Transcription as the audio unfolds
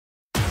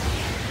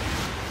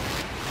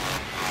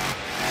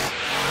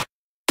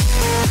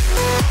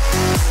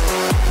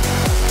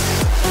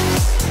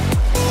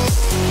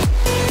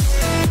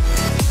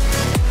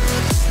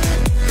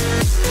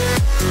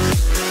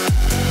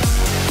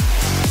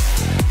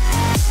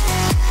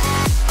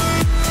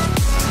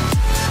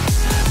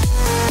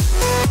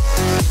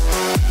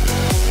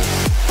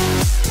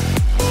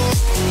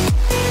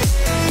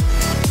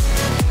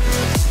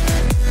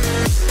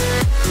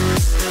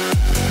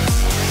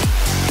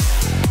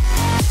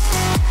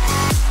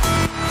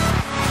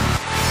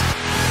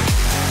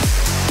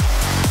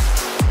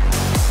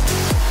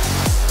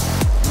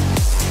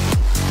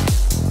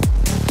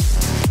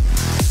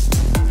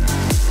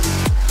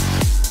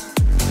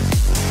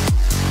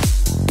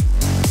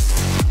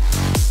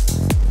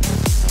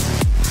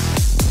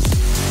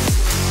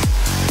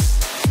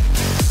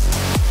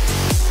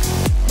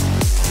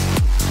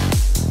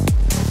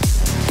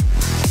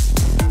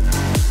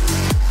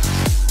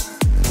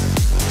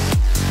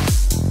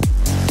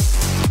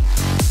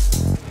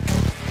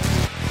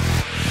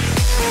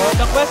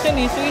Question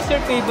is, who is your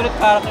favorite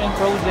character in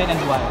Frozen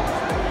and why?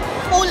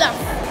 Olaf.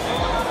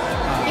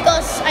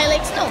 Because I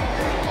like snow.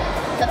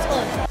 That's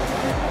all.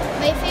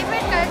 My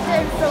favorite character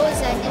in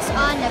Frozen is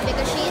Anna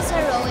because she is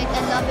heroic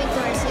and loving to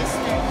her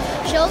sister.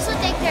 She also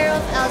takes care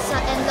of Elsa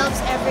and loves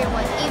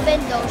everyone,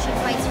 even though she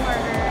fights for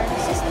her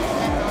sister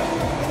and all.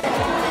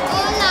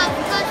 Olaf,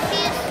 because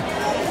he's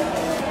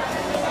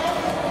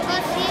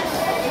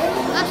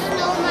a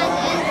snowman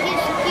and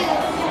he's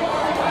cute.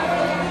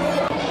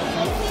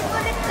 My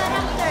favorite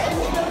character in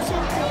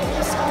Frozen 2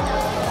 is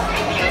Olaf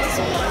because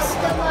he is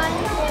the one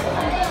who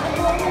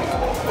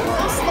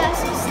is the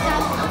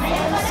assistant of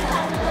Elsa.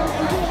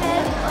 And he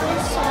helped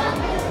also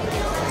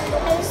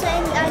Elsa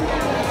and Anna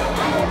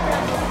in their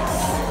problems.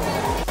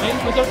 And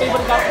who's your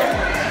favorite character?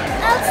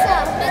 Elsa,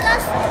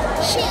 because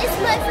she is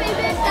my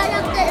favorite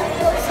character in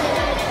Frozen.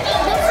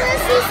 The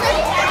first season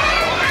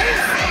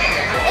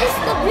is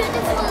the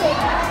beautiful.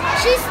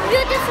 She's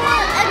beautiful,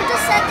 and the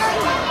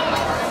second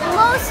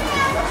most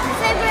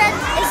favorite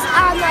is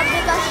Anna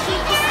because she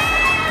is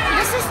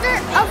the sister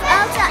of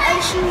Elsa and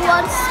she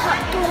wants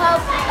to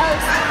help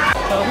Elsa.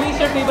 So, who is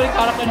your favorite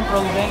character in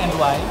Frozen and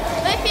why?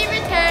 My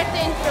favorite character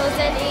in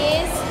Frozen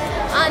is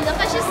Anna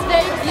because she's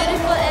very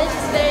beautiful and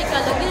she's very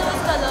colorful.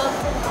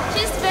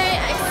 She's very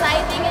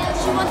exciting and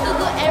she wants to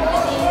do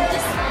everything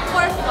just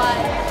for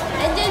fun.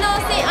 And you know,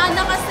 si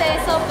Anna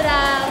kasi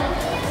sobrang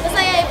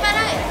masaya.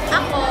 Parang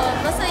ako,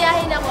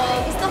 masayahin ako.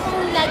 Gusto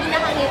kong lagi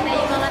nakangita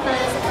yung mga tao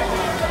sa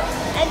kanya.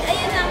 And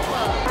ayun lang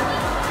po.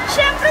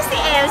 Siyempre si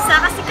Elsa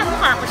kasi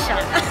kamukha ko siya.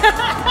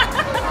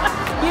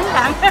 Yun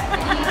lang.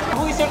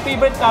 Who is your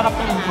favorite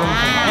character in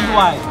Frozen and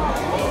why?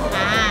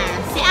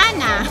 Si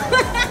Anna.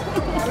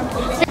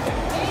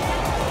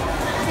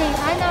 Si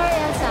Anna or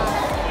Elsa?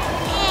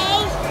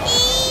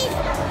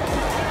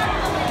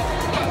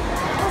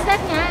 Who's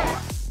that nga?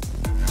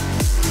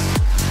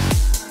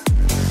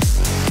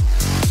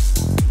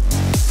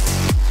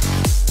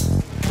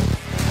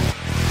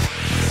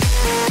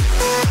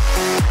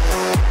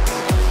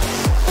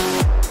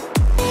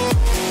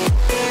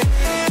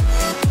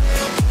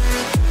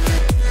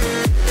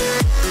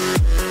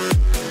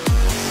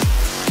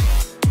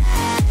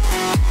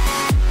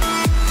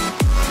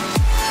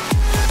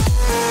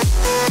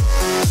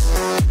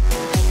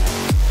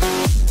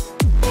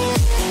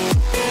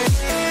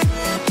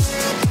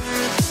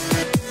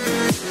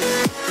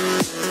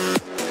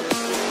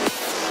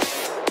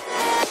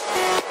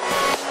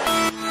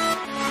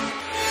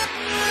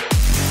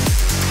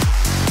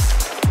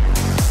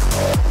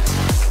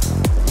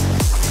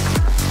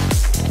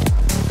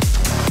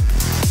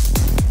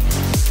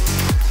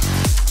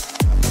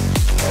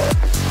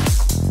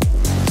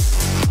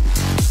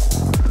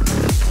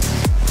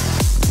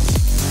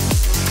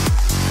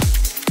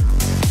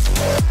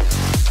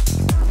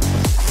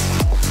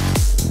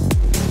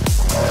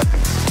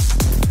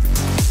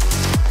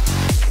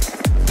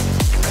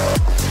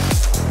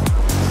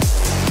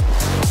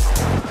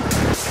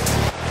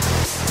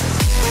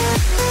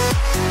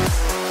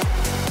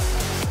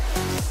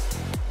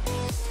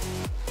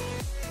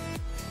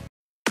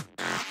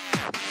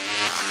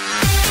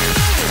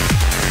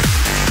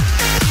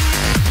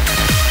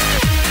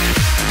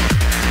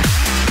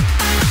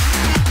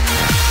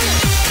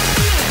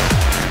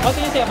 What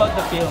do you say about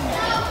the film?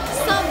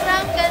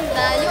 Sobrang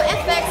ganda. Yung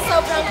effects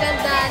sobrang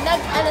ganda.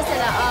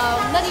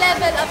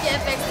 Nag-level up yung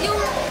effects. Yung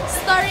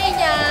story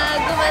niya,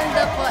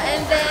 gumanda po.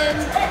 And then,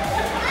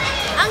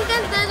 ang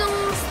ganda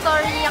nung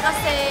story niya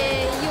kasi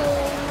yung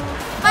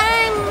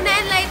parang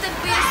na-enlighten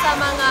po yun sa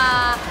mga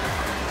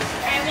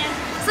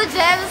sa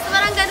gems.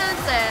 Parang ganun,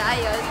 sir.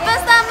 Ayun.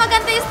 Basta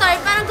maganda yung story.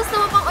 Parang gusto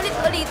mo pang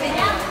ulit-ulitin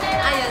yun.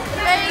 Ayun.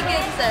 Very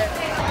good, sir.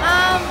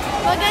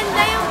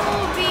 Maganda yung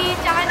movie.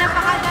 Tsaka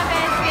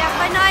napaka-the-best. Kaya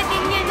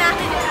panoodin niyo na.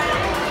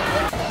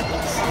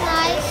 It's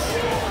nice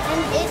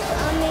and it's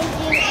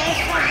amazing.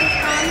 Elsa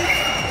becomes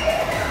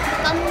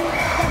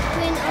the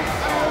queen of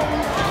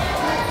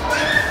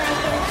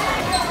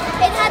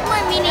It had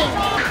more meaning.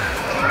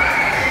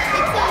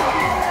 It's so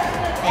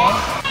good.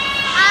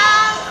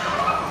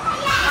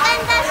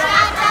 Ganda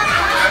siya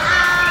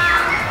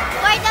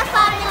for the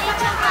family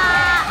tsaka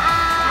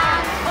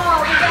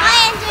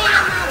ma-enjoy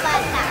ng mga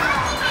bata.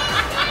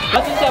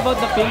 What do you say about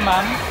the film,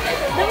 ma'am?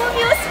 The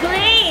movie was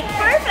great!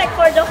 Perfect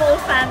for the whole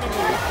family.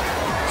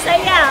 So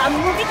yeah, a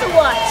movie to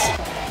watch.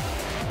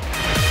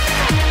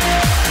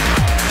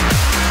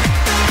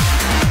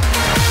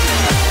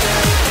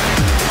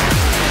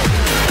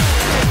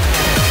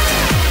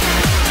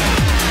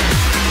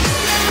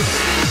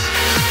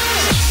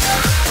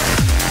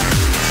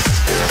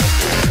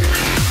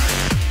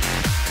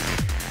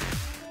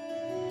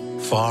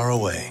 Far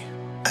away,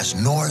 as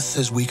north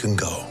as we can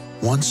go,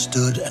 once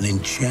stood an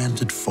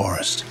enchanted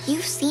forest.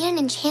 You've seen an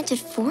enchanted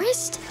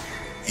forest?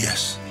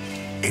 Yes,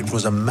 it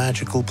was a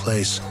magical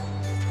place.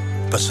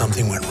 But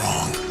something went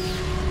wrong.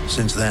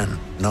 Since then,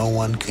 no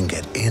one can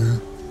get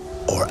in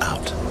or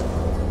out.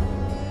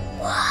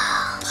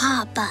 Wow,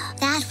 Papa,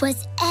 that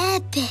was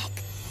epic.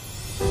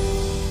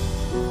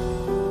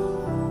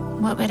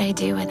 What would I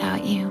do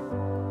without you?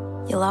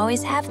 You'll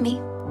always have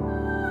me.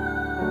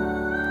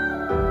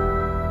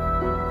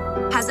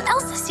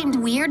 seemed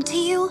weird to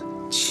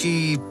you?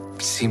 She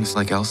seems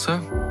like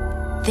Elsa.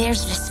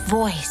 There's this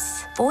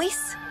voice.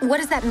 Voice? What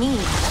does that mean?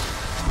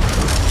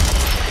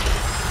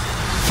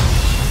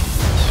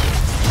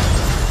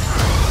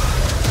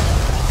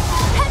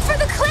 Head for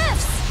the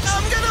cliffs!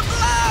 I'm gonna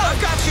blow! I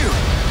got you!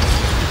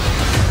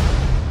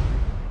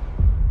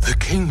 The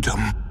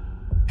kingdom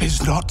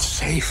is not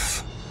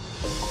safe.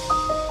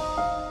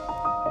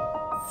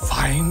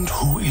 Find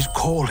who is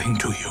calling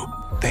to you.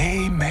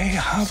 They may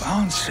have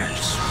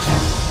answers.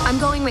 I'm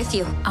going with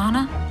you.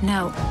 Anna?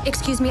 No.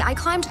 Excuse me, I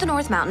climbed the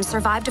North Mountain,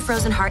 survived a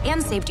frozen heart,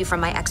 and saved you from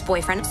my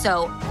ex-boyfriend,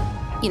 so,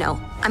 you know,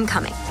 I'm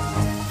coming.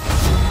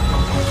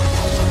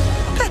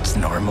 That's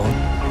normal.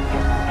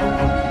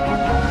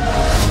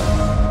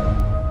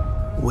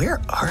 Where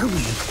are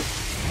we?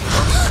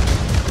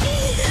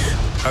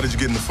 How did you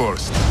get in the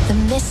forest? The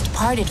mist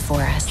parted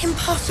for us.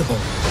 Impossible.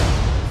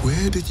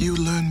 Where did you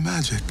learn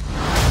magic?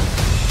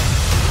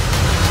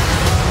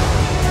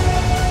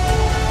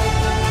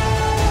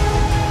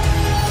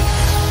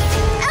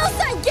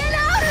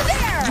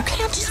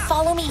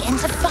 Follow me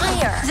into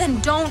fire. Then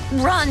don't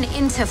run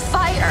into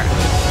fire.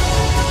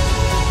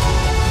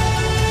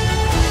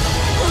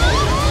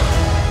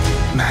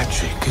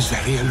 Magic is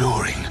very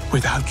alluring.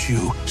 Without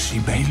you, she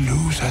may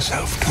lose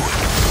herself to it.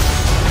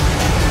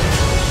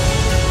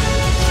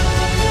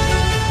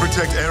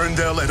 Protect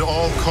Arendelle at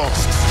all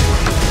costs.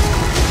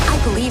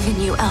 I believe in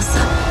you,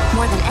 Elsa,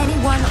 more than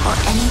anyone or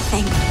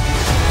anything.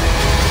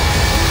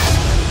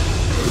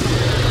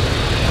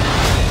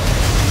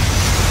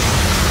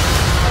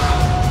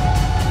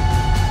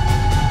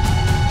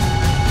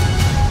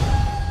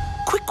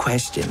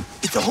 Question.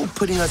 Is the whole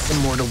putting us in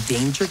mortal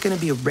danger gonna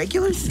be a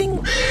regular thing?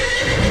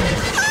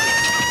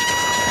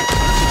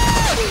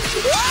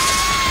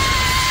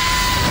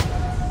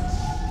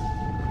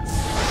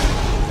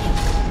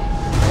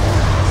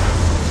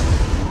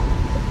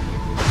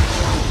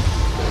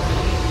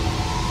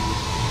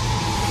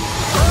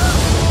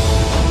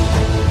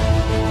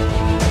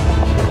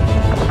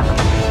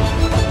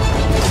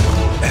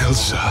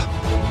 Elsa,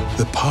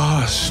 the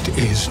past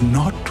is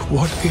not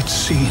what it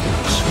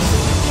seems.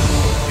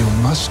 You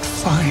must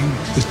find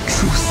the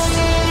truth.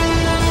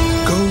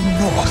 Go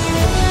north,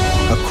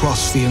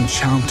 across the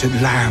enchanted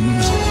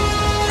lands,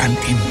 and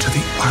into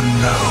the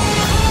unknown.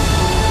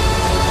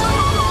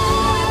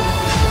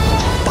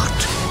 But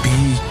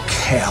be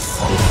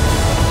careful.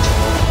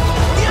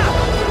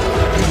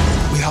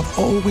 We have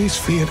always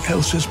feared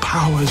Elsa's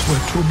powers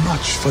were too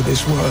much for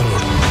this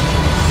world.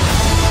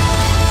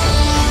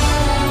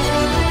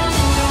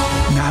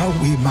 Now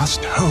we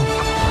must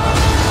hope.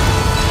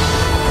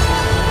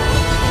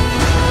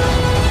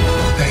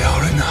 They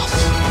are enough.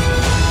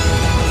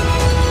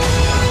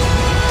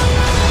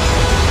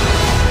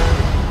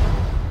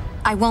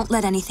 I won't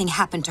let anything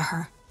happen to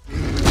her.